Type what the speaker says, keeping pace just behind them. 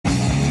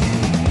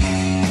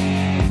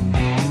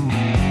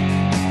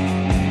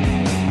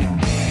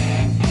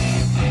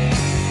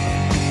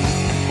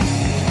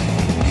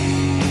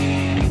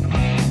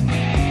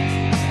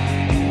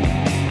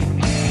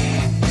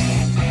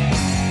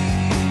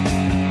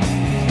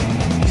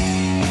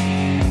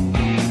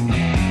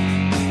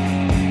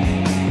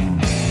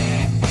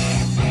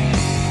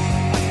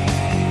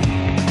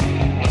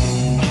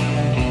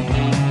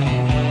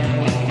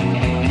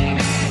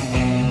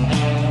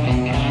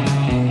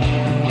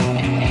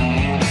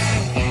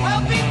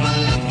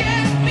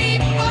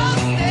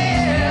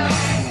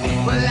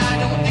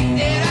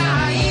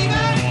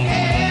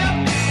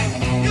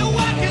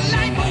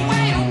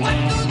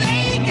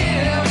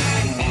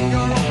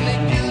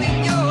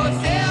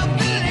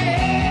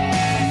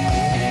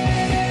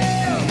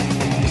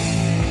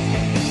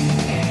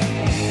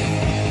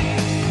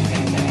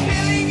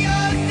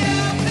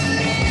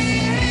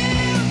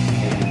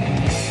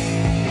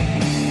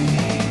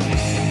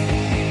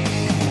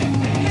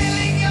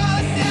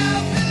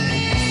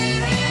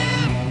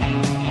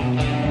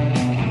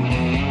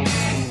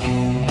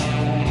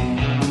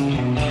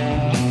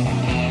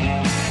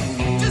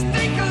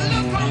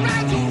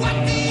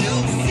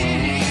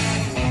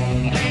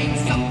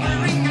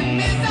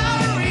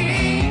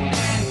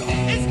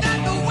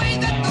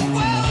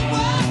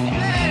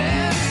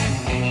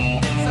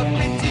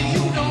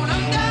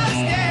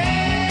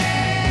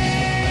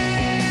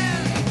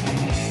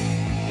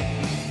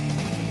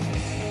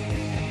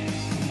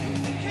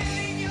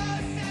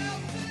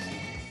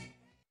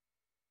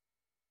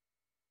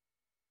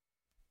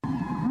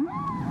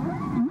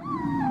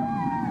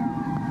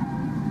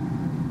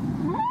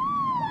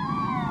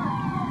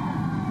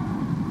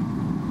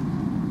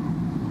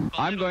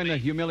I'm going to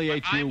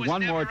humiliate you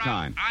one more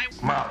time.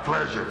 My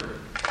pleasure.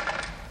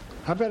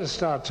 I better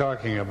start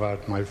talking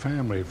about my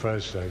family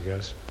first, I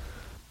guess.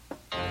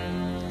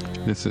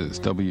 This is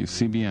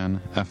WCBN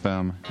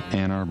FM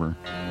Ann Arbor.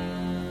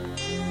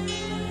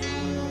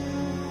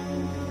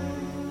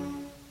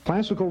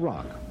 Classical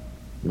rock,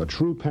 a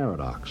true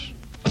paradox.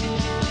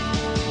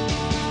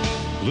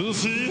 Little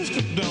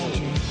sister, don't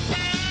you?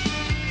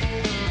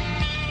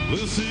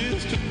 Little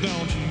sister,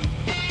 don't you?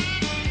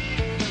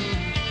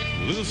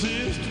 Little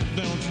sister,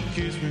 don't you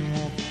kiss me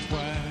once or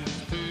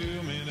twice?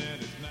 Tell me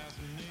that it's nice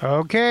and neat.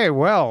 Okay,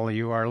 well,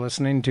 you are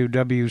listening to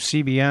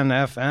WCBN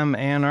FM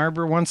Ann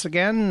Arbor once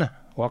again.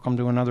 Welcome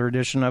to another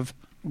edition of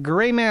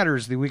Gray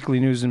Matters, the weekly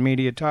news and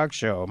media talk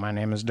show. My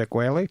name is Dick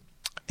Whaley.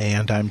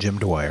 And I'm Jim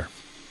Dwyer.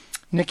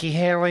 Nikki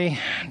Haley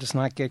does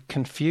not get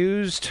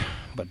confused,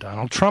 but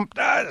Donald Trump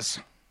does.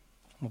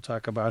 We'll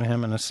talk about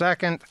him in a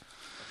second.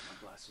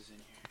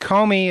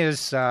 Comey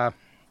is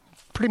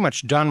pretty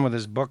much done with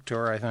his book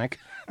tour, I think.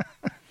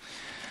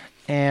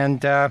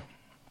 And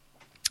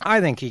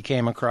I think he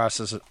came across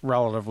as a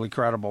relatively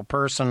credible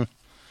person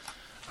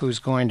who's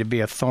going to be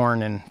a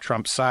thorn in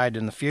Trump's side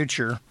in the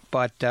future.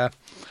 But I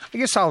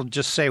guess I'll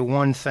just say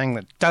one thing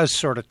that does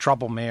sort of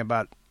trouble me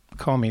about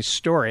Comey's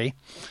story,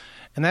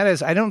 and that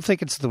is I don't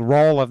think it's the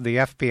role of the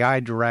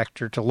FBI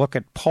director to look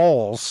at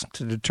polls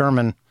to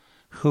determine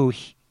who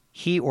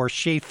he or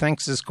she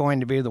thinks is going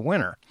to be the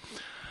winner.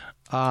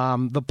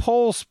 The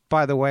polls,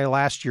 by the way,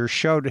 last year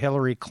showed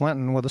Hillary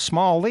Clinton with a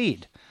small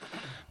lead,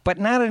 but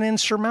not an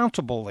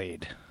insurmountable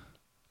lead.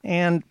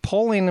 And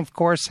polling, of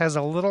course, has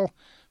a little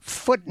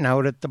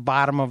footnote at the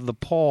bottom of the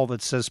poll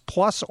that says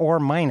plus or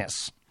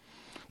minus.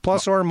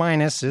 Plus or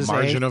minus is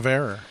margin of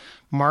error.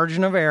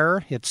 Margin of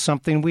error. It's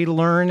something we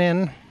learn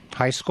in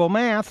high school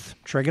math,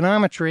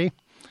 trigonometry,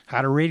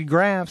 how to read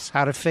graphs,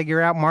 how to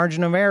figure out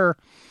margin of error.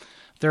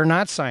 They're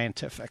not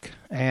scientific.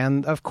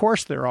 And, of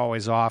course, they're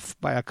always off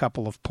by a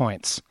couple of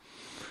points.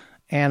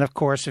 And, of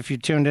course, if you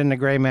tuned into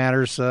Gray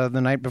Matters the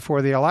night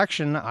before the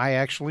election, I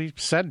actually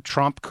said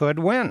Trump could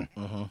win.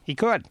 Mm-hmm. He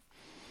could.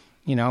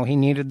 You know, he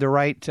needed the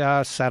right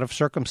set of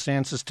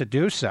circumstances to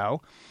do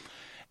so.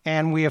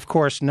 And we, of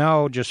course,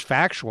 know just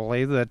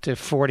factually that if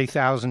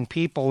 40,000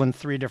 people in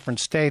 3 different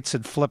states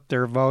had flipped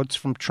their votes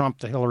from Trump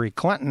to Hillary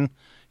Clinton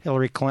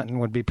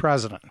would be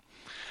president.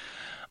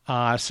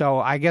 So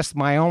I guess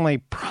my only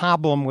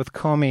problem with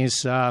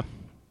Comey's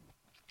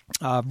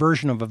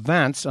version of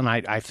events, and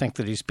I think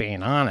that he's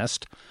being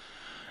honest,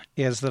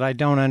 is that I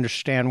don't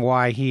understand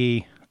why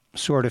he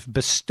sort of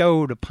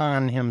bestowed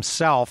upon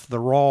himself the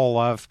role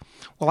of,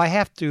 well, I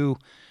have to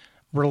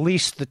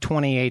release the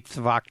 28th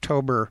of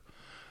October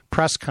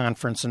press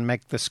conference and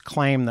make this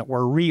claim that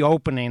we're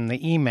reopening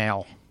the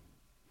email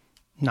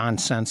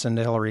nonsense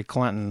into Hillary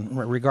Clinton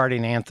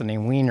regarding Anthony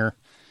Weiner.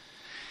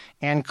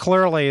 And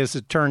clearly, as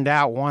it turned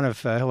out, one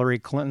of Hillary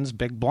Clinton's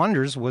big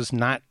blunders was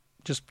not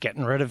just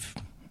getting rid of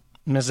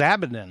Ms.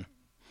 Abbott,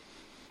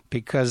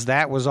 because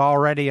that was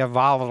already a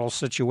volatile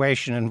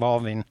situation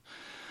involving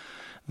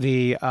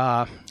the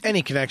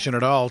any connection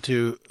at all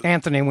to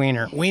Anthony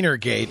Weiner.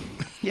 Weinergate.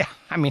 Yeah,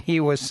 I mean,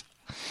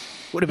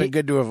 would have been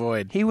good to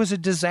avoid. He was a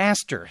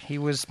disaster. He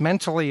was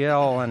mentally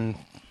ill, and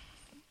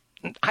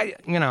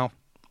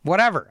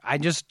whatever. I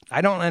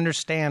don't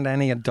understand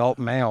any adult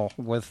male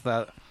with.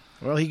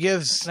 Well, he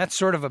gives that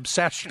sort of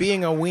obsession.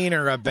 Being a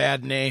wiener a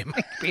bad name.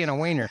 Being a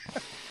wiener.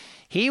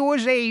 He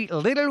was a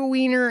little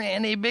wiener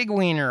and a big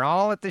wiener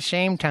all at the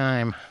same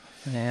time.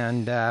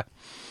 And,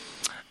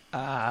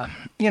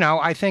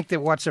 I think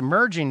that what's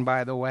emerging,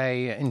 by the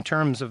way, in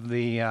terms of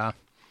the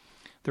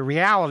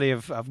reality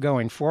of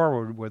going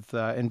forward with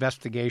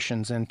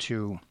investigations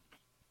into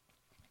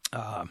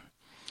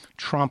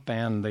Trump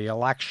and the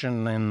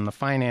election and the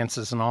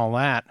finances and all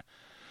that,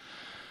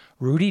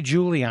 Rudy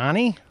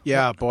Giuliani?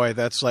 Yeah, boy,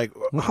 that's like...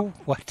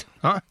 What?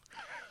 Huh?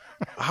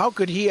 How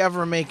could he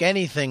ever make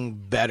anything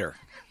better?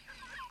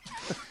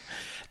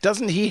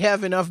 Doesn't he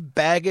have enough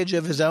baggage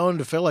of his own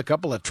to fill a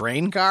couple of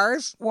train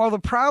cars? Well, the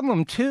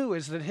problem, too,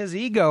 is that his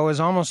ego is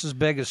almost as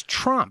big as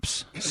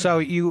Trump's. So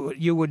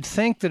you would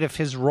think that if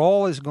his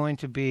role is going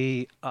to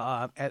be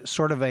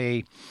sort of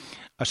a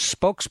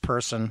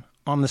spokesperson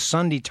on the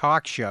Sunday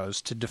talk shows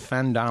to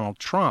defend Donald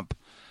Trump,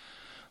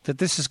 that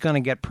this is going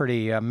to get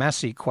pretty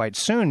messy quite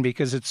soon,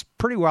 because it's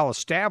pretty well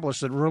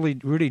established that Rudy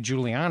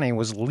Giuliani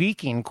was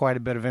leaking quite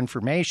a bit of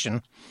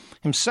information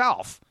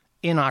himself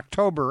in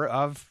October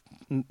of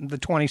the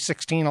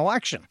 2016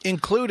 election.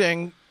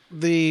 Including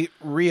the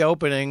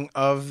reopening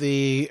of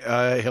the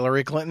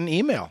Hillary Clinton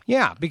email.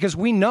 Yeah, because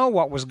we know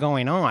what was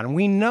going on.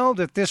 We know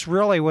that this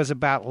really was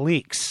about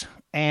leaks.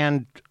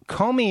 And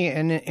Comey,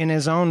 in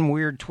his own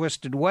weird,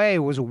 twisted way,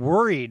 was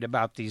worried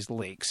about these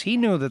leaks. He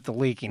knew that the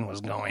leaking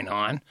was going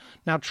on.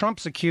 Now,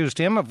 Trump's accused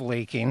him of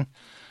leaking,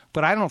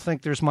 but I don't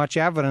think there's much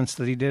evidence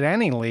that he did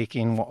any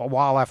leaking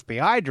while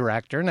FBI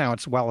director. Now,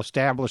 it's well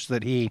established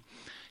that he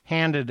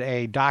handed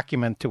a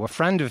document to a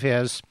friend of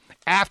his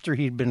after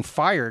he'd been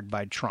fired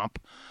by Trump.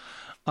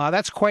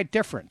 That's quite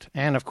different.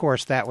 And, of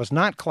course, that was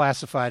not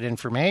classified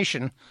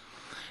information.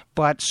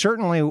 But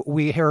certainly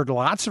we heard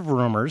lots of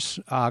rumors,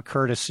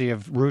 courtesy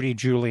of Rudy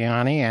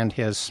Giuliani and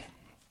his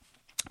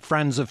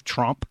friends of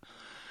Trump,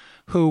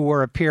 who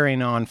were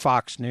appearing on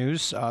Fox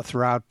News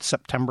throughout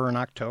September and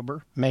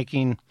October,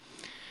 making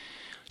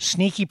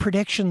sneaky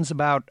predictions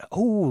about,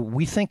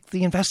 we think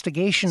the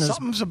investigation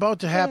Something's about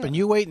to happen.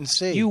 You wait and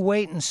see. You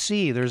wait and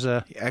see. There's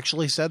a He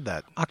actually said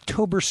that.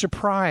 October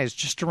surprise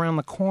just around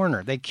the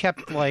corner. They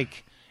kept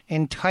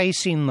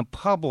enticing the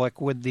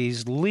public with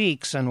these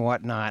leaks and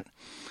whatnot.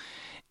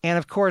 And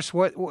of course,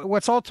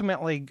 what's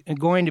ultimately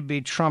going to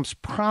be Trump's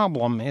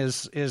problem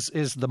is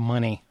the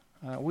money.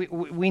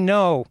 We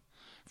know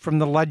from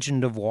the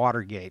legend of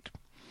Watergate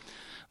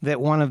that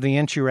one of the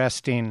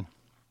interesting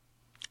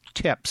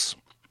tips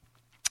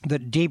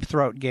that Deep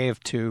Throat gave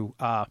to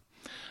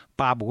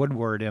Bob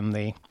Woodward in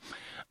the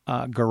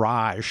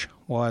garage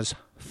was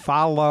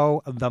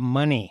follow the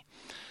money.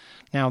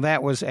 Now,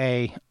 that was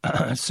a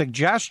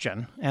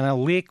suggestion and a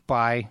leak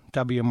by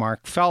W.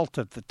 Mark Felt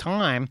at the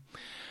time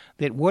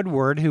that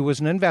Woodward, who was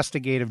an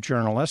investigative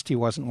journalist, he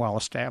wasn't well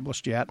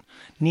established yet,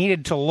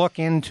 needed to look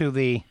into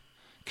the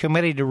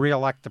committee to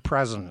reelect the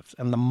president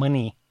and the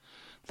money,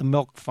 the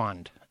milk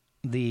fund,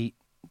 the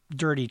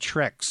dirty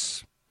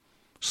tricks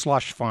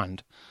slush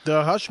fund.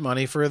 The hush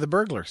money for the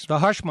burglars. The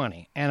hush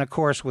money. And, of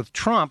course, with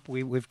Trump,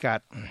 we have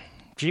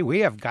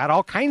got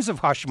all kinds of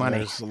hush money.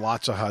 There's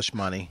lots of hush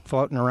money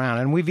floating around.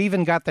 And we've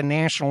even got the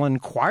National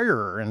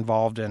Enquirer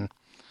involved in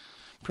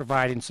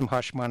providing some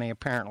hush money,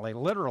 apparently,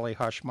 literally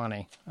hush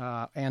money,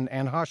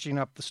 and hushing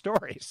up the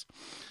stories.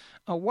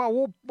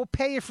 We'll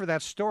pay you for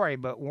that story,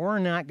 but we're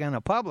not going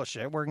to publish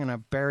it. We're going to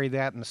bury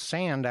that in the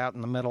sand out in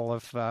the middle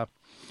of,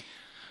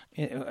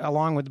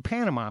 along with the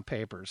Panama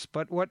Papers.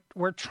 But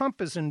where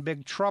Trump is in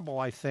big trouble,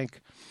 I think,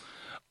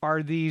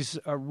 are these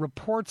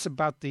reports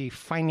about the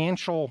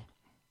financial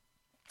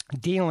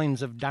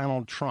dealings of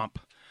Donald Trump.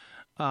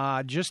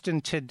 Just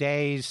in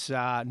today's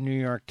New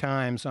York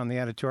Times on the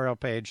editorial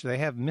page, they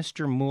have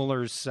Mr.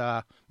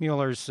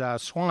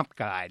 Mueller's Swamp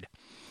Guide.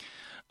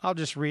 I'll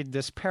just read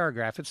this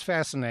paragraph. It's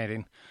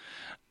fascinating.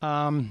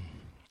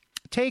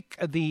 Take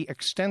the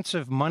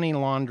extensive money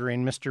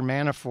laundering Mr.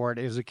 Manafort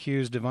is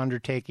accused of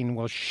undertaking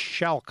with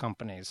shell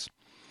companies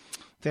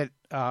that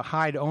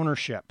hide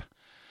ownership.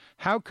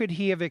 How could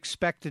he have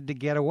expected to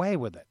get away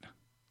with it?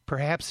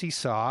 Perhaps he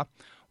saw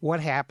what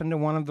happened to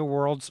one of the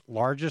world's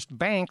largest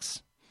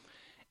banks.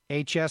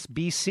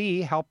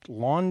 HSBC helped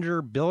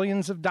launder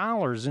billions of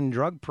dollars in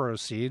drug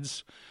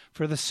proceeds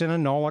for the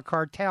Sinaloa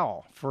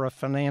cartel, for a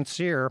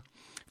financier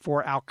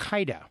for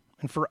Al-Qaeda,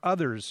 and for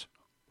others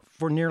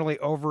for nearly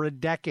over a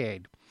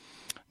decade.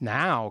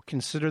 Now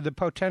consider the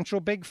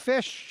potential big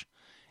fish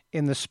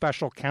in the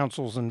special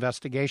counsel's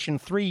investigation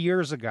 3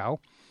 years ago,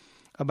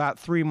 about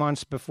 3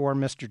 months before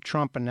Mr.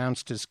 Trump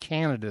announced his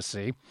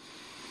candidacy.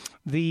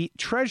 The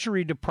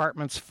Treasury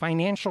Department's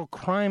Financial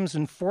Crimes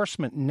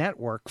Enforcement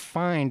Network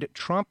fined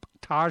Trump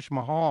Taj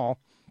Mahal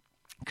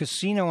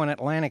Casino in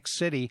Atlantic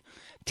City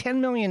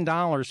 $10 million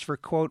for,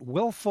 quote,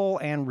 willful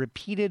and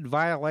repeated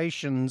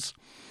violations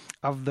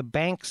of the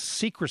Bank's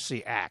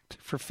Secrecy Act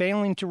for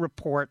failing to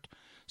report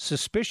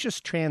suspicious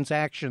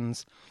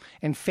transactions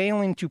and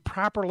failing to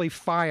properly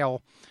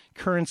file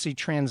currency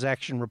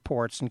transaction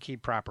reports and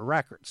keep proper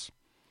records.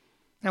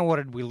 Now, what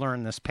did we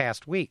learn this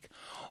past week?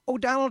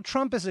 Donald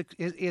Trump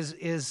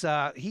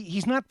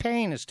he's not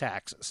paying his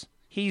taxes.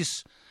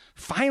 He's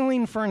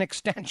filing for an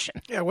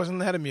extension. Yeah, wasn't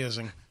that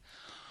amusing?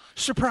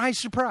 Surprise,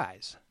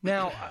 surprise.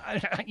 Now,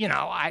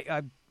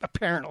 I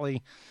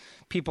apparently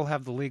people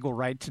have the legal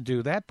right to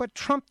do that, but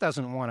Trump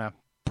doesn't want to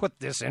put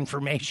this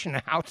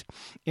information out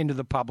into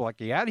the public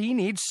yet. He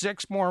needs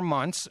 6 more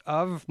months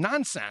of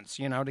nonsense,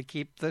 to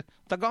keep the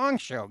Gong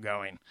Show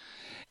going.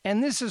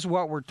 And this is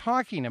what we're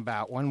talking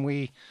about when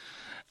we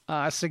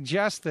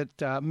suggest that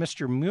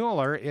Mr.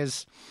 Mueller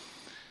is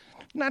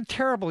not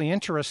terribly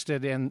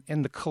interested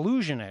in the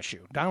collusion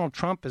issue. Donald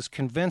Trump is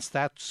convinced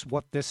that's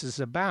what this is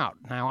about.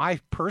 Now, I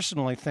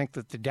personally think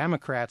that the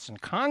Democrats in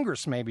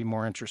Congress may be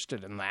more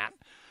interested in that.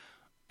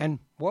 And,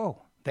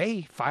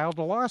 they filed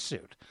a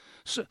lawsuit.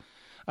 So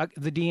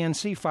the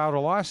DNC filed a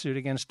lawsuit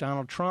against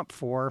Donald Trump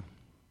for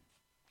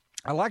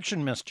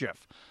election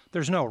mischief.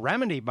 There's no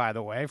remedy, by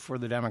the way, for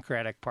the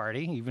Democratic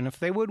Party, even if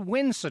they would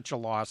win such a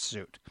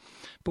lawsuit.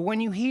 But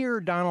when you hear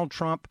Donald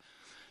Trump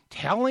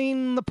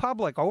telling the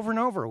public over and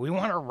over, we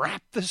want to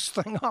wrap this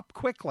thing up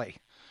quickly,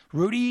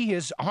 Rudy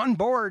is on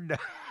board.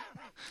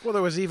 Well,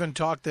 there was even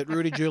talk that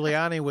Rudy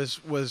Giuliani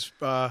was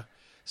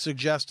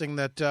suggesting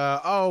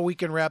that, we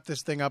can wrap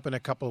this thing up in a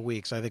couple of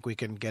weeks. I think we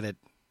can get it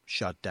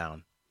shut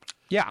down.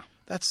 Yeah.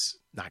 That's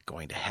not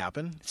going to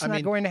happen. It's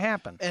not going to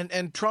happen.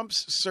 And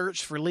Trump's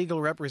search for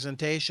legal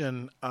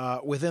representation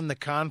within the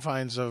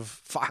confines of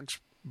Fox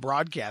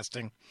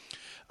Broadcasting,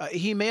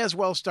 he may as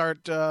well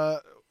start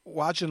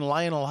watching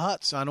Lionel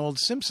Hutz on old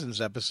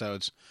Simpsons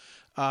episodes.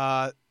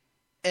 To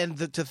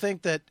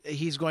think that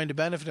he's going to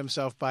benefit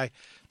himself by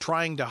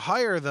trying to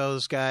hire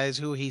those guys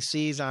who he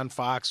sees on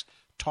Fox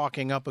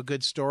talking up a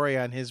good story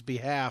on his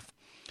behalf.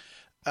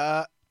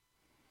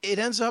 it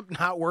ends up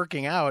not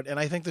working out, and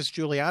I think this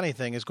Giuliani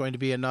thing is going to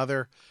be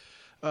another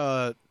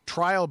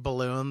trial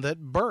balloon that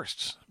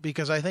bursts,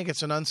 because I think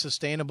it's an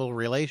unsustainable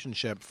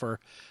relationship for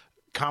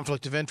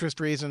conflict of interest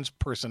reasons,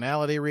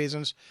 personality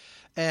reasons,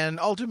 and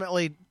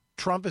ultimately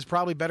Trump is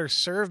probably better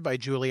served by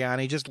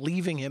Giuliani just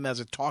leaving him as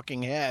a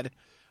talking head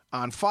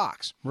on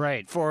Fox.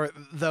 Right. For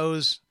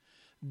those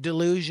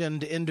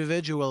delusioned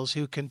individuals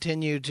who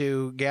continue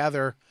to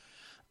gather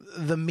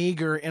the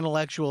meager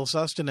intellectual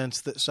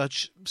sustenance that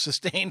such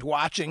sustained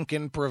watching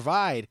can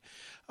provide.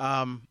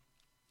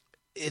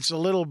 It's a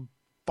little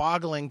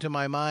boggling to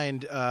my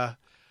mind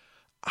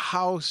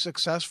how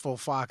successful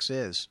Fox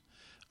is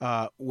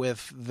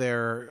with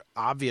their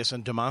obvious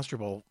and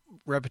demonstrable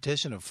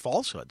repetition of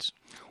falsehoods.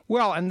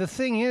 Well, and the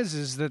thing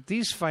is that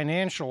these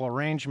financial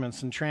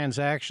arrangements and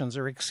transactions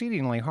are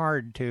exceedingly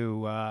hard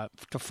to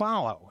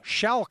follow.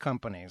 Shell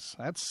companies,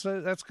 that's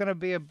going to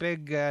be a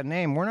big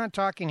name. We're not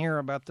talking here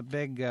about the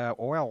big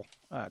oil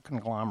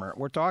conglomerate.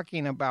 We're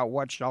talking about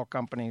what shell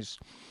companies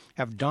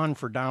have done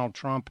for Donald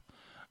Trump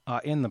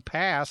in the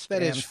past.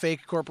 That is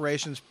fake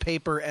corporations,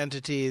 paper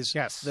entities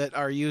Yes. that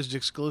are used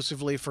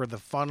exclusively for the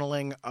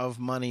funneling of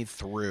money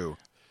through.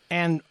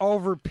 And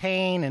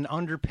overpaying and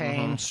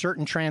underpaying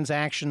certain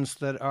transactions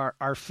that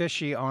are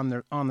fishy on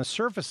the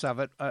surface of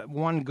it.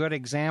 One good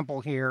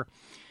example here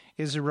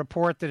is a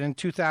report that in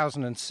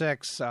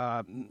 2006,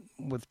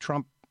 with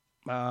Trump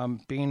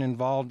being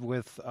involved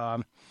with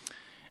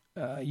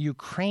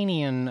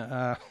Ukrainian,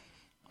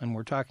 and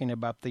we're talking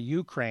about the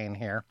Ukraine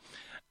here,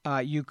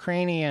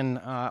 Ukrainian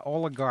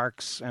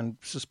oligarchs and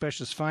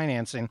suspicious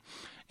financing.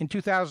 In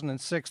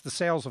 2006, the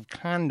sales of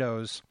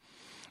condos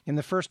in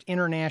the first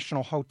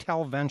international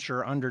hotel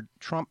venture under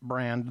Trump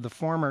brand, the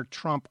former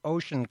Trump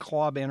Ocean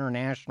Club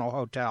International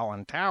Hotel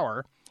and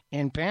Tower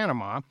in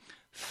Panama,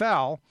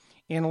 fell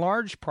in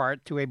large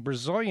part to a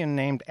Brazilian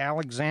named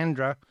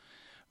Alexandra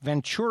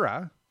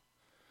Ventura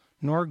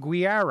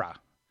Nogueira.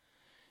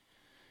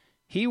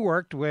 He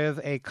worked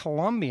with a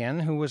Colombian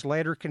who was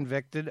later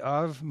convicted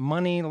of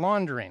money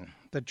laundering.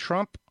 The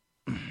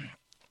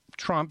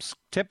Trumps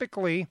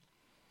typically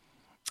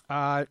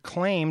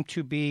claim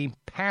to be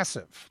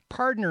passive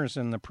partners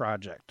in the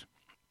project,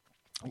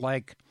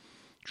 like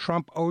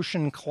Trump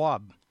Ocean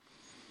Club,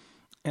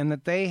 and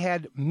that they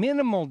had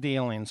minimal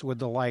dealings with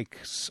the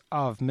likes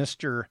of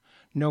Mr.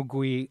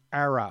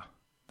 Nogueira.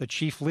 The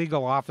chief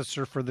legal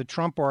officer for the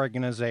Trump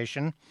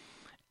Organization,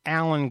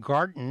 Alan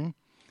Garten,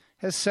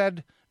 has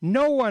said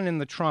no one in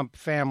the Trump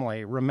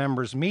family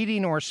remembers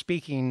meeting or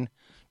speaking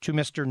to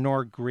Mr.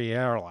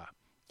 Nogueira.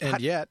 And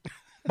yet...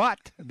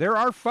 But there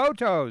are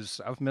photos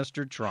of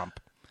Mr. Trump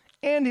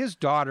and his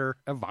daughter,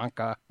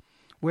 Ivanka,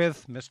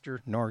 with Mr.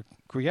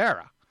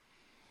 Nogueira.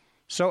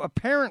 So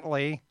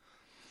apparently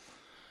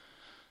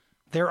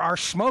there are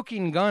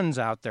smoking guns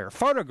out there,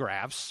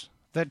 photographs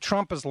that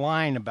Trump is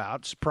lying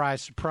about.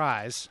 Surprise,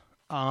 surprise.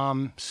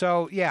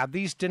 So, yeah,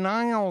 these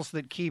denials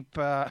that keep...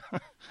 that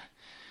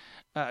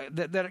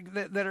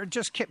are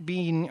just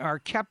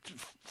kept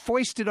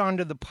foisted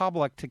onto the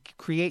public to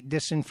create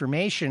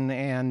disinformation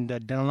and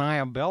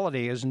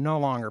deniability is no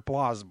longer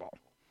plausible.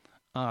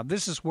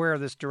 This is where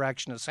this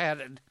direction is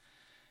headed,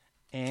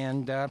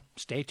 and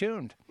stay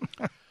tuned.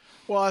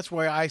 Well, that's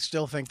why I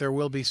still think there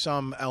will be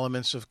some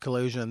elements of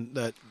collusion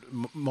that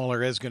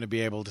Mueller is going to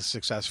be able to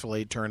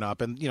successfully turn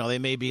up. And, they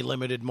may be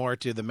limited more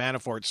to the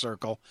Manafort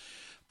circle,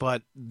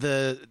 but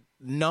the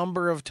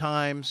number of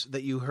times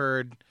that you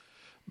heard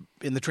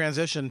in the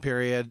transition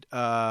period,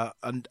 a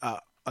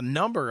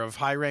number of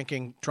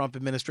high-ranking Trump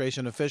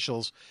administration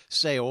officials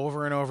say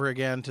over and over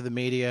again to the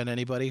media and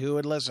anybody who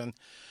would listen,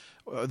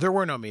 there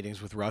were no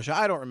meetings with Russia.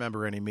 I don't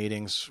remember any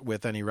meetings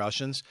with any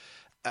Russians.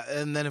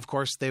 And then, of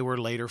course, they were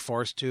later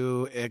forced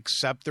to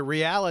accept the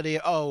reality,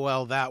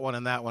 that one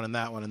and that one and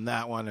that one and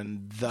that one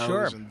and those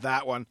Sure. and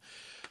that one,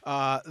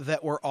 that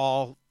were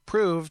all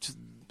proved.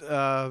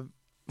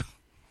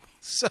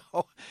 So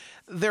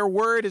their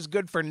word is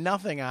good for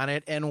nothing on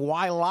it, and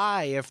why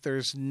lie if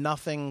there's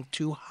nothing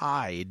to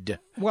hide?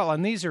 Well,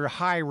 and these are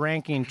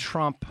high-ranking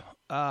Trump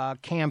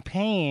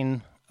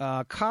campaign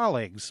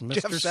colleagues.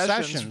 Mr. Jeff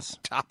Sessions,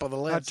 top of the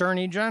list.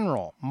 Attorney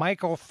General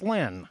Michael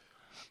Flynn,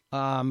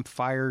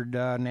 fired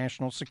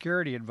National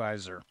Security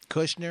Advisor.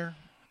 Kushner.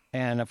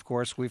 And, of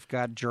course, we've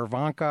got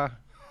Jervanka,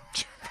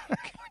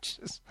 which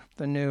is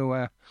the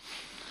new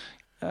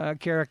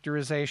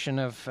characterization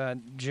of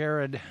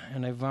Jared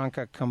and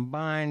Ivanka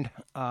combined.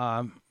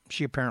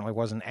 She apparently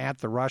wasn't at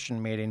the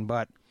Russian meeting,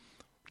 but,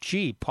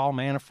 Paul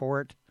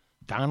Manafort,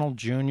 Donald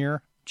Jr.,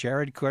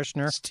 Jared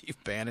Kushner. Steve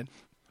Bannon.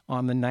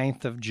 On the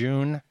 9th of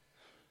June,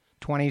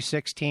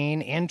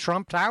 2016, in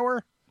Trump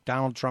Tower,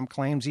 Donald Trump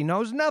claims he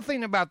knows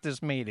nothing about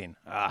this meeting.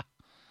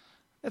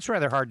 That's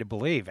rather hard to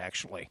believe,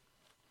 actually.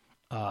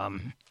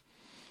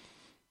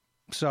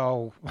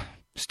 So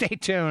stay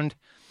tuned.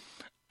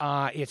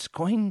 It's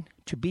going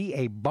to be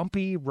a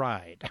bumpy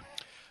rride.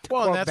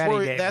 Well, and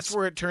that's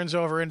where it turns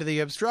over into the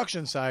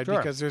obstruction side, Sure.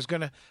 because there's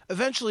going to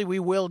eventually we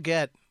will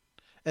get,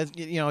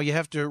 you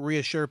have to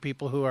reassure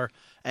people who are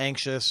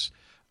anxious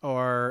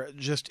or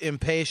just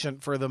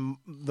impatient for the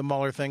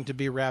Mueller thing to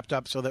be wrapped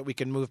up so that we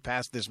can move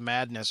past this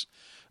madness.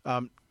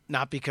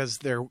 Not because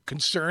they're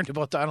concerned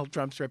about Donald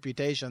Trump's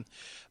reputation,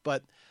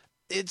 but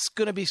it's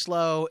going to be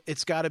slow.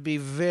 It's got to be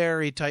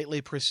very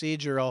tightly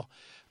procedural.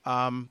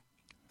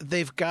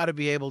 They've got to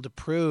be able to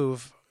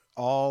prove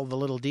all the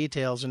little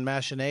details and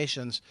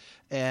machinations.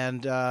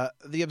 And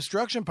the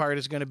obstruction part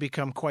is going to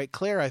become quite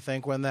clear, I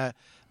think, when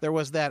there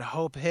was that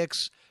Hope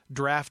Hicks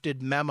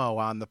drafted memo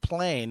on the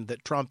plane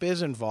that Trump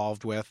is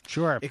involved with,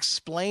 Sure,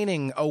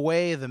 explaining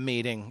away the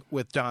meeting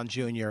with Don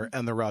Jr.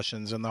 and the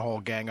Russians and the whole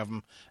gang of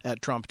them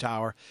at Trump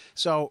Tower.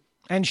 So,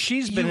 and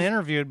she's been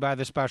interviewed by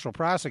the special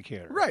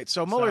prosecutor. Right.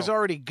 So Mueller's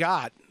already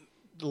got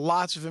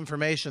lots of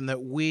information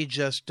that we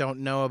just don't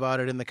know about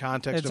it in the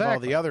context of all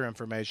the other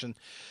information.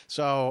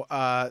 So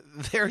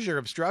there's your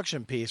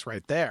obstruction piece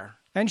right there.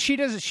 And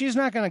she's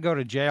not going to go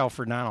to jail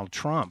for Donald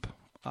Trump.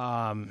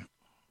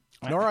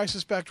 Nor, I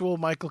suspect, will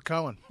Michael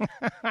Cohen.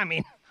 I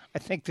mean, I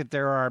think that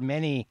there are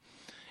many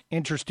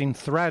interesting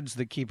threads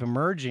that keep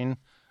emerging.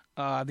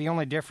 The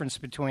only difference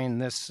between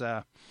this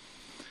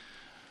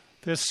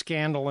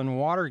scandal and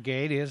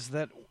Watergate is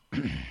that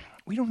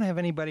we don't have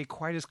anybody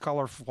quite as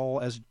colorful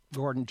as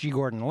G.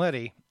 Gordon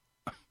Liddy,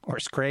 or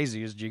as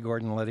crazy as G.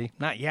 Gordon Liddy.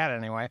 Not yet,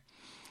 anyway.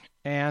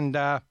 And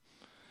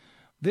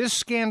this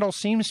scandal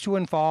seems to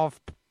involve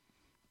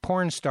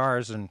porn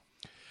stars and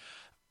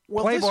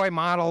Playboy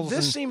models.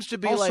 This seems to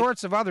be all like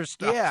sorts of other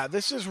stuff. Yeah,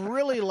 this is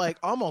really like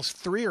almost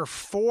 3 or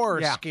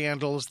 4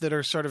 scandals that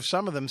are sort of,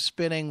 some of them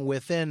spinning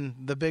within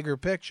the bigger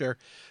picture.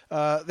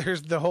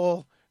 There's the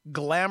whole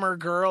glamour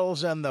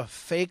girls and the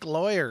fake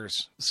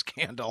lawyers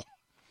scandal.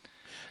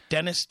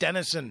 Dennis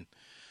Dennison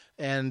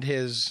and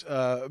his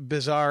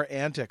bizarre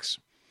antics.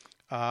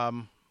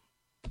 The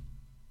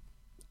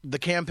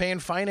campaign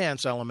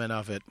finance element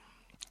of it.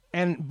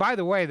 And by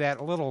the way,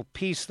 that little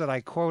piece that I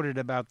quoted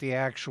about the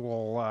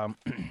actual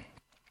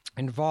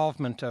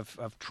involvement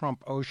of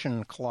Trump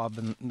Ocean Club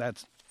and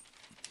that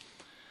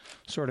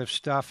sort of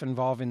stuff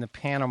involving the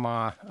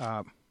Panama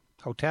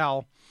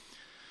Hotel,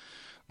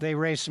 they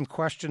raised some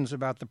questions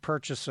about the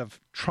purchase of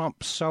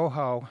Trump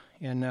Soho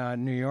in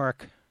New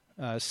York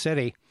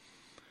City.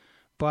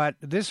 But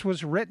this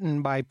was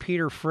written by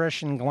Peter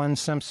Frisch and Glenn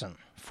Simpson,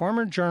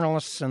 former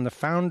journalists and the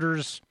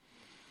founders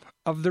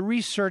of the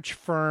research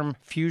firm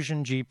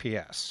Fusion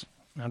GPS.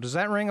 Now, does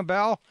that ring a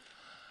bell?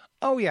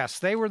 Oh, yes.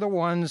 They were the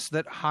ones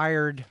that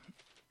hired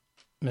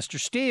Mr.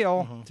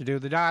 Steele to do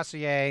the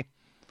dossier,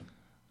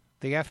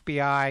 the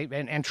FBI,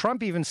 and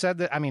Trump even said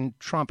that,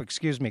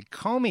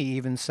 Comey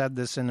even said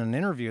this in an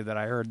interview that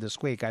I heard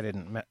this week. I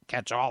didn't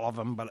catch all of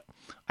them, but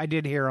I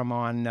did hear him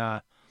on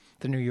The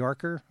New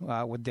Yorker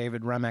with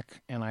David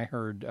Remick, and I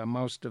heard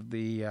most of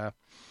the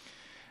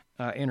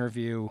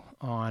interview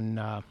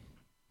on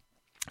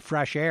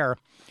Fresh Air.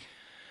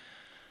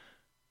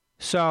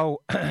 So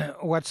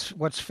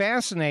what's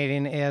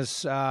fascinating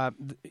is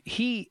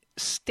Comey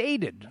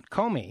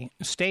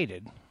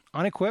stated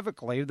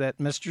unequivocally that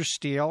Mr.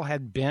 Steele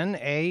had been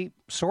a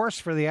source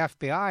for the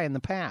FBI in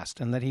the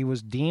past, and that he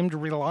was deemed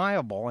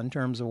reliable in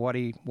terms of what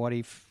he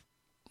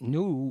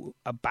knew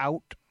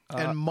about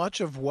and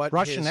much of what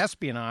Russian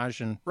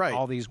espionage and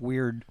all these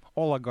weird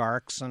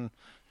oligarchs and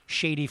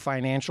shady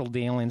financial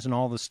dealings and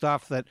all the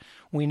stuff that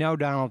we know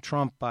Donald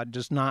Trump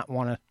does not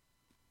want to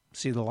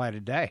see the light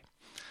of day.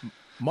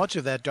 Much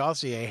of that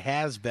dossier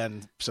has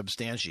been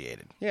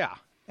substantiated. Yeah,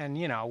 and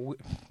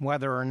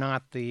whether or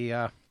not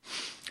the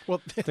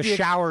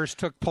showers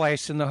took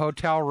place in the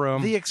hotel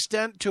room, the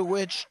extent to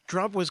which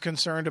Trump was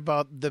concerned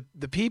about the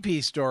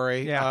PP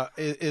story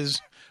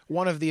is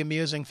one of the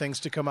amusing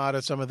things to come out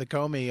of some of the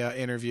Comey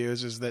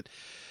interviews. Is that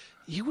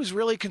he was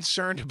really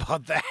concerned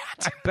about that.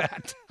 I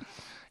bet.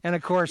 And,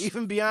 of course,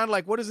 even beyond,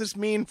 what does this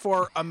mean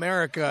for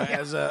America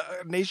as a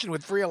nation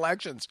with free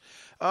elections?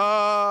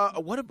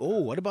 What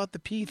about the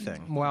P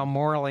thing? Well,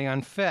 morally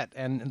unfit.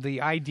 And the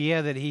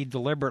idea that he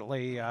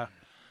deliberately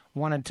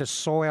wanted to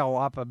soil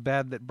up a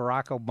bed that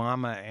Barack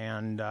Obama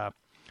and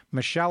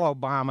Michelle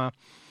Obama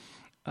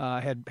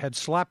had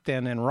slept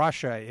in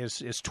Russia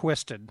is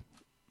twisted,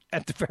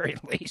 at the very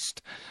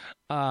least.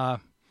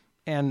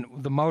 And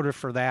the motive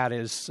for that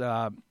is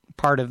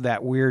part of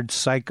that weird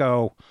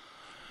psycho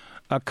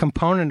a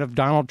component of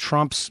Donald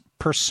Trump's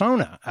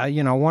persona.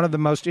 One of the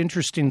most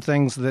interesting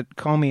things that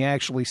Comey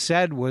actually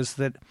said was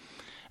that,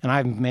 and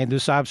I've made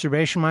this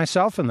observation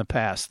myself in the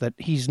past, that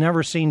he's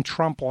never seen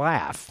Trump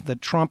laugh,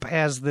 that Trump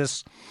has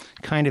this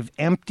kind of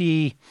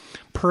empty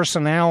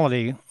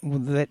personality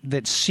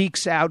that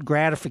seeks out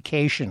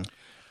gratification,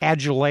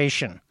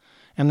 adulation,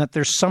 and that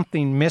there's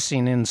something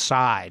missing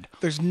inside.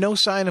 There's no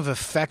sign of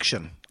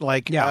affection.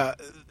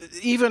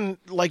 Even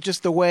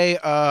just the way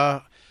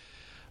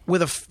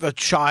with a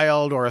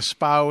child or a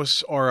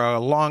spouse or a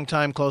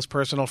longtime close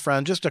personal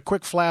friend, just a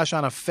quick flash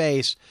on a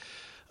face.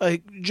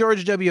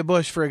 George W.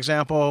 Bush, for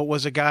example,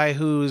 was a guy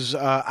whose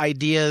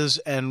ideas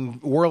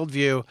and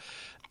worldview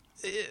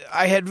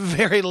I had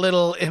very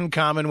little in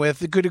common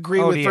with. Could agree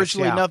with Odious,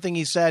 virtually yeah. nothing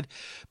he said,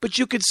 but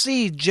you could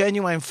see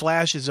genuine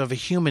flashes of a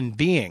human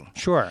being.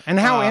 Sure. And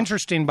how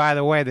interesting, by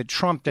the way, that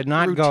Trump did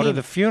not go to Routine.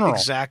 the funeral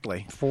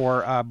Exactly.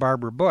 for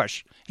Barbara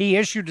Bush. He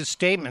issued a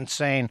statement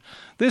saying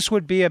this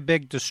would be a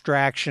big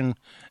distraction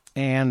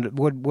and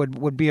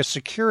would be a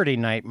security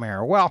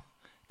nightmare. Well,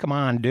 come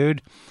on,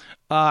 dude.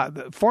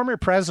 The former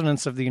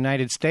presidents of the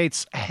United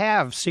States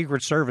have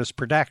Secret Service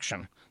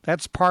protection.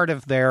 That's part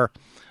of their,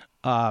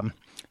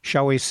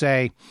 shall we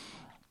say,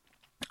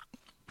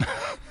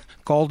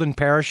 golden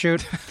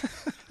parachute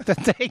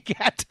that they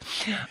get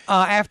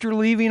after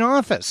leaving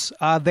office.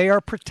 They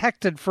are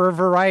protected for a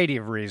variety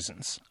of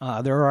reasons.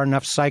 There are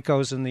enough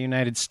psychos in the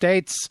United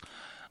States.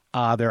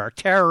 There are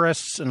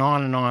terrorists, and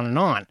on and on and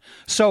on.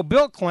 So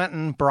Bill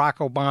Clinton, Barack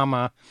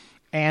Obama,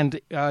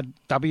 and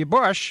W.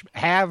 Bush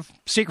have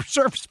Secret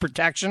Service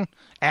protection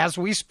as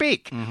we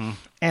speak. Mm-hmm.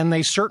 And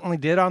they certainly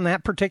did on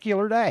that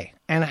particular day.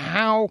 And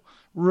how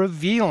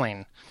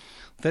revealing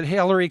that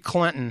Hillary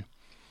Clinton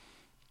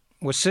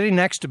was sitting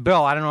next to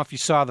Bill. I don't know if you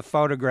saw the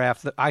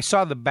photograph. I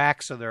saw the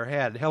backs of their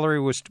head. Hillary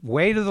was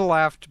way to the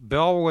left.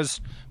 Bill was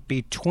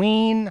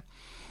between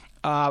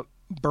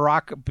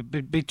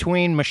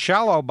between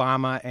Michelle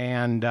Obama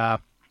and Barack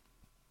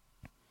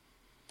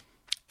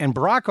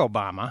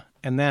Obama,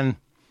 and then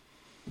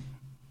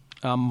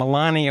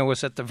Melania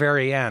was at the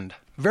very end,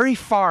 very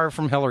far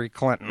from Hillary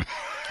Clinton.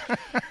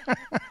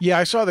 Yeah,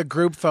 I saw the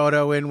group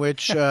photo in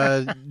which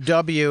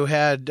W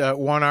had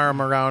one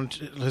arm around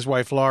his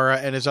wife Laura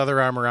and his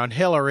other arm around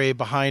Hillary,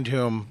 behind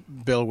whom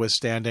Bill was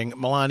standing.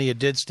 Melania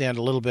did stand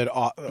a little bit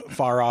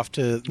far off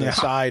to the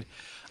side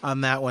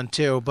on that one,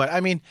 too. But,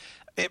 I mean,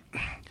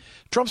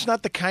 Trump's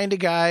not the kind of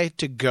guy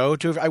to go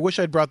to. I wish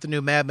I'd brought the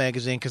new Mad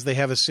magazine because they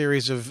have a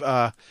series of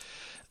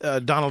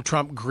Donald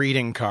Trump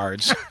greeting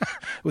cards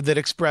that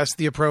express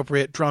the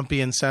appropriate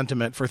Trumpian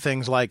sentiment for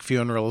things like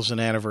funerals and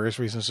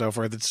anniversaries and so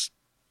forth.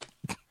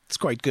 It's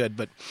quite good,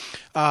 but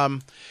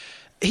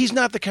he's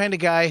not the kind of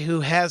guy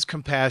who has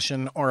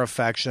compassion or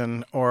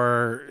affection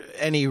or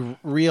any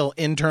real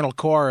internal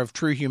core of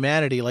true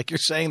humanity. Like you're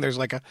saying, there's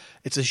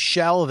it's a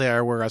shell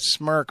there where a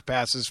smirk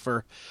passes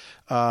for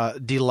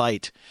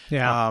delight.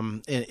 Yeah.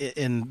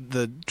 In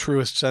the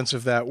truest sense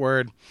of that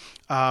word.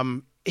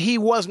 He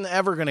wasn't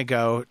ever going to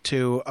go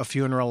to a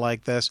funeral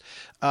like this.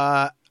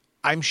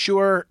 I'm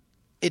sure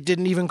it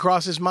didn't even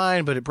cross his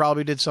mind, but it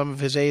probably did some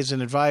of his aides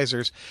and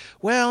advisors.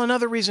 Well,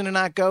 another reason to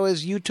not go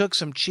is you took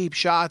some cheap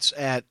shots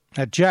at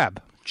Jeb.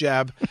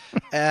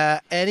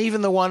 And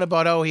even the one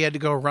about, he had to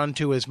go run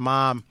to his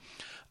mom.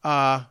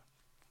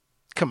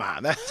 Come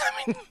on.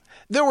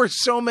 There were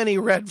so many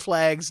red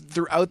flags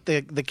throughout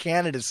the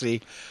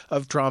candidacy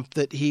of Trump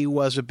that he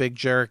was a big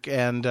jerk.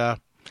 And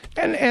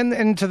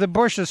to the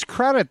Bush's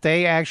credit,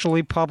 they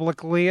actually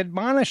publicly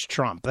admonished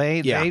Trump.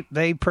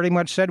 They pretty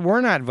much said,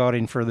 we're not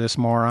voting for this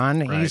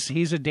moron. Right.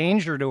 He's a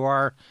danger to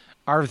our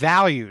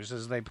values,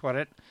 as they put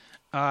it,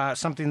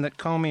 something that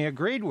Comey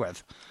agreed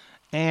with.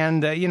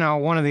 And,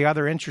 one of the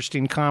other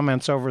interesting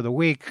comments over the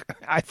week,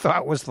 I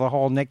thought, was the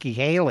whole Nikki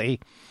Haley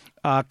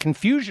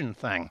confusion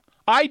thing.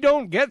 I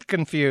don't get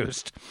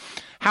confused.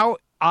 How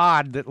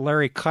odd that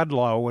Larry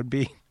Kudlow would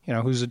be,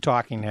 who's a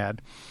talking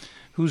head,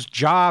 whose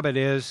job it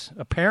is,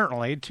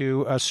 apparently,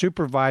 to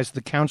supervise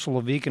the Council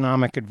of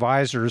Economic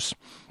Advisors,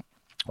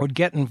 would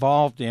get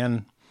involved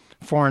in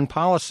foreign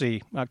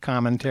policy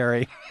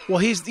commentary. Well,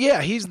 he's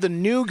the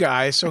new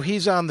guy, so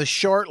he's on the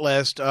short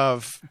list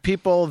of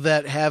people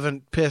that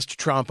haven't pissed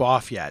Trump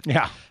off yet.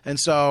 Yeah. And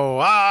so,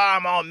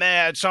 I'm all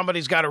mad.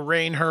 Somebody's got to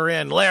rein her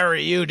in.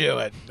 Larry, you do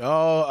it.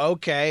 Oh,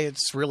 okay.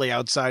 It's really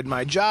outside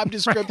my job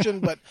description,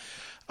 but...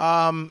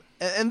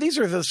 And these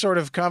are the sort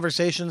of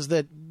conversations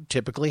that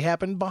typically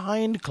happen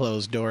behind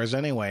closed doors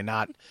anyway,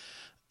 not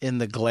in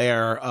the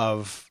glare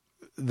of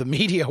the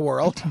media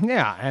world.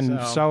 Yeah, and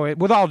so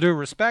with all due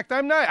respect,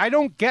 I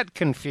don't get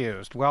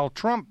confused. Well,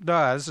 Trump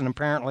does, and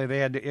apparently they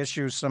had to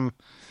issue some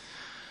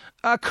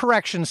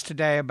corrections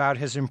today about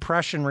his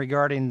impression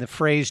regarding the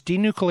phrase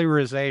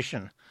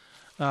denuclearization.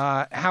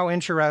 How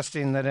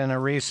interesting that in a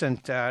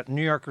recent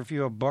New York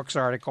Review of Books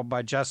article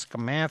by Jessica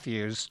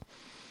Matthews,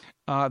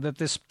 that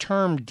this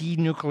term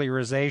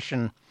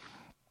denuclearization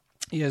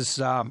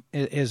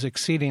is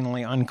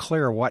exceedingly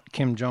unclear what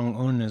Kim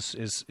Jong-un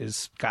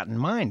is got in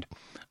mind.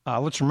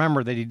 Let's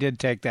remember that he did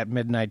take that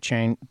midnight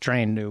train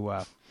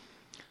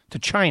to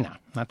China,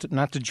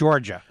 not to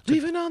Georgia.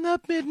 Leaving on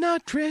that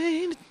midnight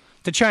train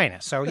to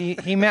China. So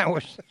he met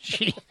with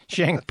Xi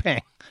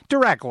Jinping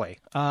directly.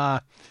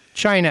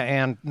 China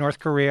and North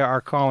Korea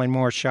are calling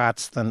more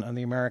shots than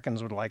the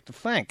Americans would like to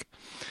think.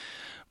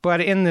 But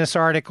in this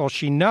article,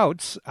 she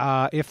notes,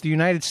 if the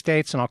United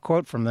States, and I'll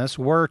quote from this,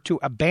 were to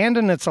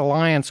abandon its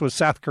alliance with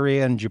South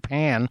Korea and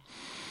Japan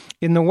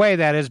in the way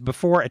that is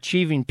before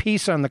achieving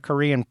peace on the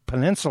Korean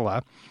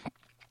peninsula,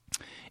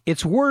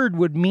 its word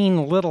would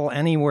mean little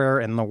anywhere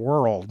in the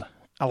world.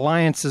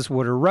 Alliances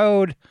would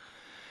erode,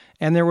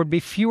 and there would be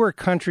fewer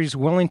countries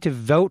willing to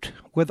vote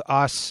with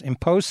us,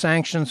 impose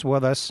sanctions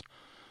with us,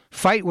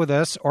 fight with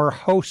us, or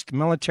host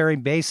military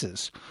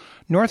bases.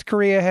 North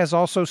Korea has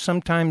also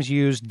sometimes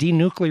used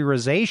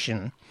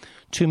denuclearization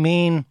to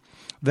mean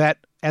that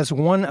as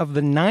one of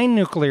the 9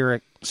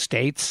 nuclear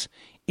states,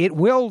 it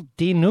will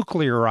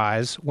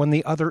denuclearize when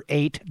the other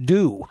 8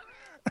 do.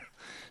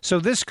 So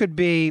this could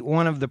be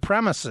one of the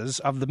premises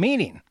of the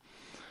meeting.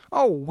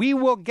 Oh, we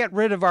will get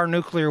rid of our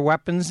nuclear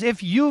weapons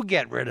if you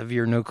get rid of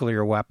your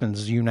nuclear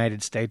weapons,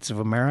 United States of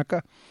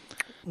America.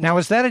 Now,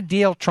 is that a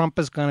deal Trump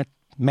is going to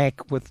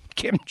make with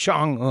Kim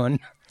Jong-un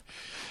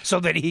so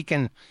that he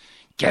can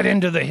get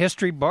into the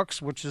history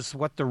books, which is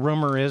what the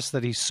rumor is,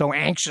 that he's so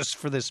anxious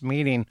for this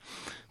meeting,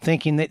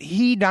 thinking that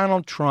he,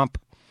 Donald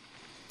Trump,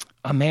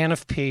 a man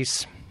of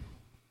peace,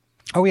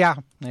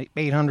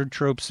 800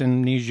 troops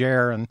in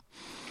Niger and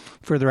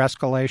further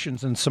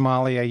escalations in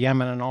Somalia,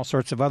 Yemen, and all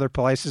sorts of other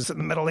places in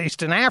the Middle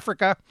East and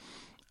Africa.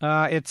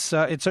 It's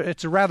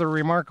a rather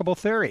remarkable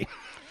theory.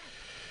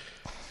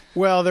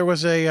 Well, there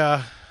was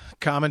a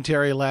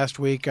commentary last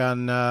week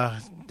on,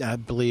 I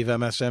believe,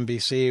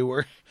 MSNBC,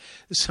 where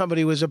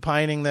somebody was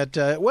opining that,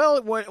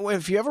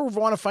 if you ever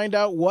want to find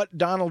out what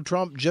Donald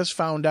Trump just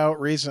found out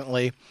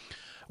recently,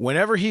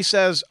 whenever he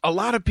says a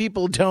lot of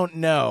people don't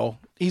know,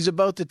 he's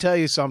about to tell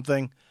you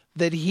something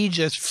that he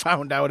just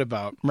found out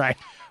about. Right.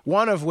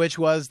 One of which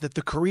was that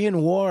the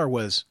Korean War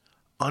was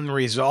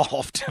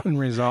unresolved.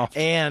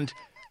 And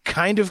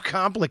kind of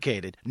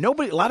complicated. A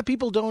lot of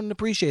people don't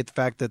appreciate the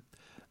fact that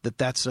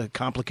that's a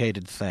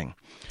complicated thing.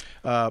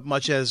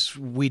 Much as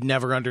we'd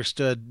never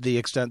understood the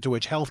extent to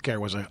which healthcare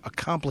was a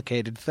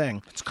complicated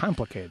thing. It's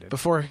complicated.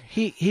 Before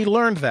he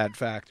learned that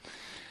fact.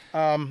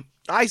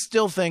 I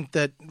still think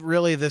that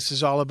really this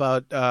is all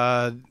about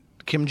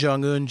Kim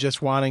Jong-un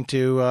just wanting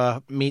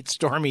to meet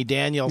Stormy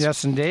Daniels.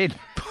 Yes, indeed.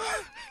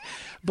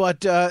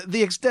 But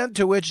the extent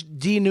to which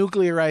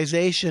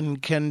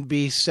denuclearization can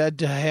be said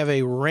to have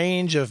a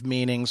range of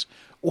meanings,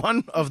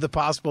 one of the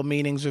possible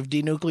meanings of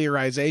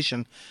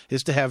denuclearization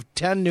is to have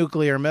 10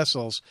 nuclear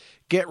missiles,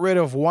 get rid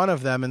of one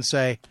of them, and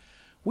say,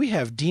 we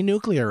have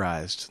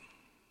denuclearized.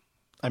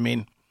 I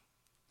mean,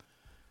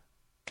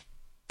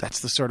 that's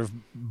the sort of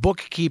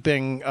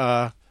bookkeeping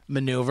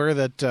maneuver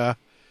that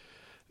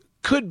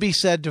could be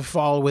said to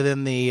fall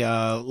within the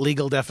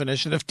legal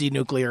definition of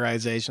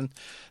denuclearization.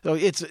 So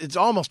it's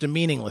almost a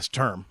meaningless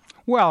term.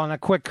 Well, and a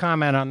quick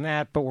comment on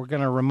that, but we're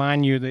going to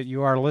remind you that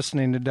you are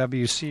listening to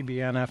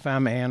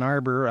WCBN-FM Ann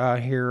Arbor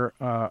here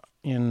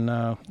in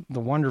the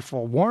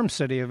wonderful warm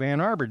city of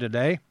Ann Arbor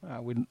today.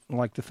 We'd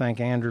like to thank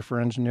Andrew for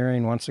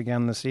engineering once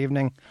again this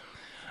evening.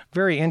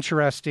 Very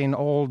interesting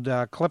old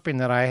clipping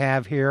that I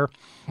have here.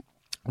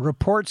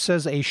 Report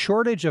says a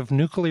shortage of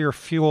nuclear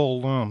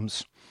fuel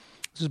looms.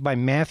 This is by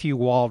Matthew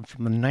Wald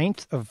from the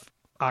 9th of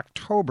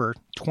October,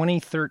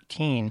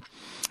 2013.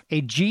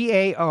 A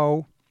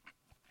GAO,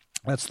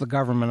 that's the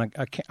Government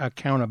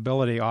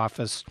Accountability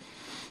Office,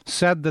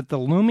 said that the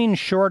looming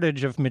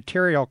shortage of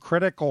material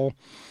critical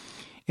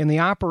in the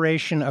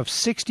operation of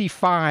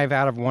 65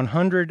 out of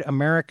 100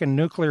 American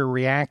nuclear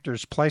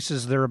reactors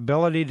places their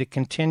ability to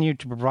continue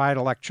to provide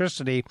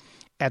electricity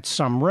at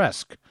some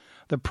risk.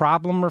 The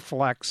problem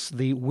reflects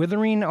the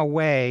withering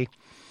away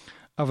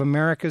of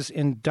America's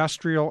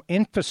industrial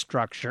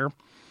infrastructure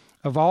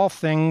of all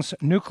things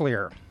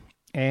nuclear.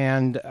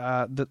 And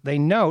they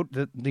note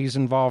that these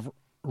involve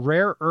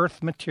rare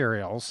earth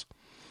materials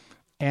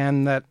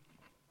and that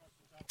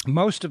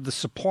most of the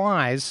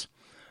supplies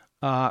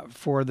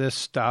for this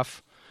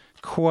stuff,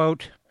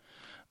 quote,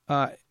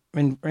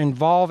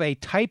 involve a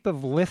type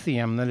of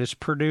lithium that is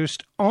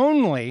produced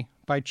only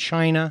by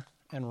China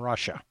and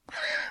Russia.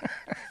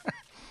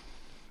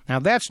 Now,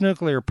 that's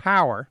nuclear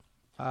power.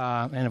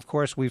 And, of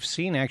course, we've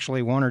seen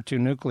actually 1 or 2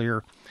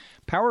 nuclear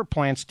power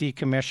plants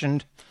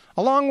decommissioned,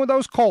 along with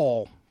those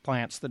coal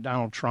plants that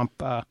Donald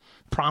Trump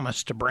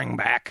promised to bring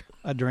back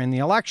during the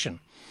election.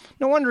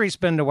 No wonder he's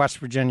been to West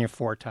Virginia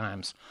 4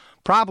 times.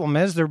 Problem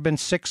is, there have been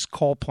 6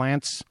 coal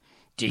plants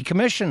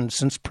decommissioned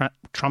since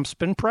Trump's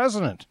been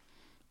president.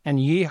 And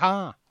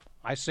yeehaw,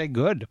 I say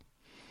good.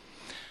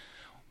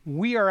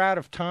 We are out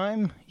of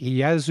time.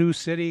 Yazoo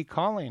City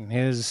Calling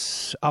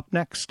is up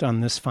next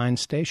on this fine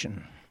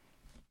station.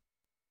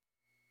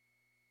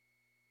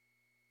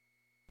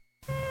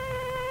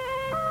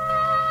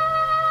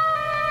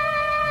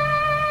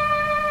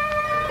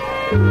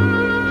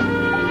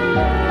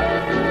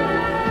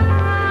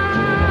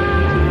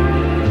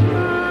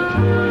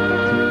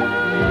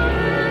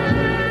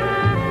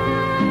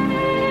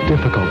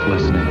 Difficult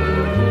listening,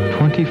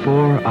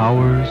 24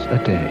 hours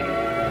a day.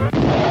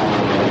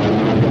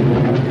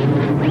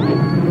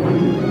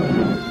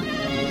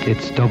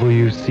 It's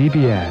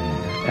WCBN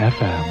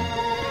FM,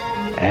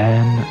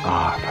 Ann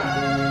Arbor.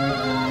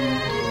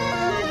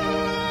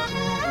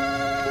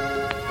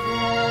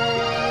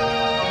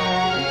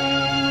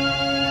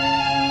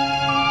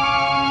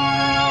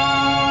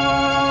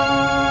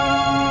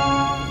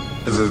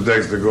 This is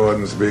Dexter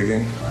Gordon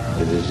speaking.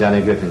 This is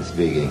Johnny Griffin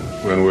speaking.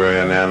 When we're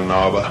in Ann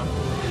Arbor.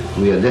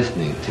 We are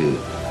listening to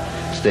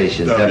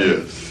station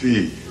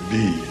WCBN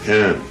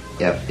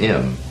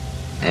FM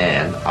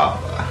Ann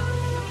Arbor.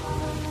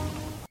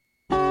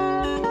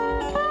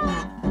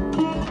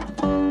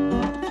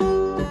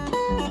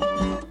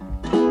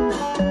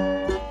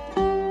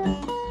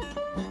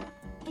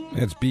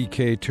 That's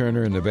B.K.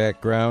 Turner in the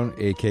background,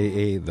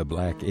 a.k.a. the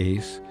Black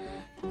Ace,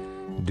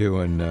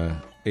 doing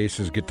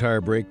Ace's Guitar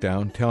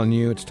Breakdown, telling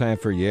you it's time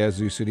for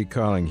Yazoo City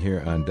Calling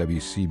here on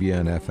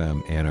WCBN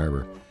FM Ann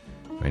Arbor.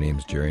 My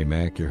name's Jerry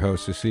Mack, your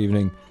host this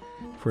evening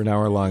for an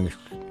hour-long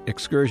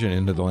excursion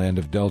into the land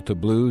of Delta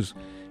blues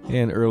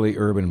and early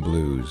urban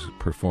blues,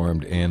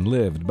 performed and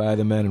lived by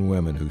the men and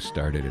women who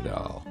started it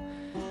all.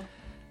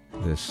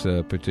 This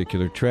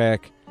particular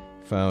track,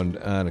 found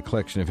on a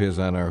collection of his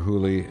on our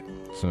Huli,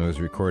 some of his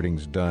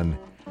recordings done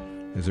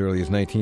as early as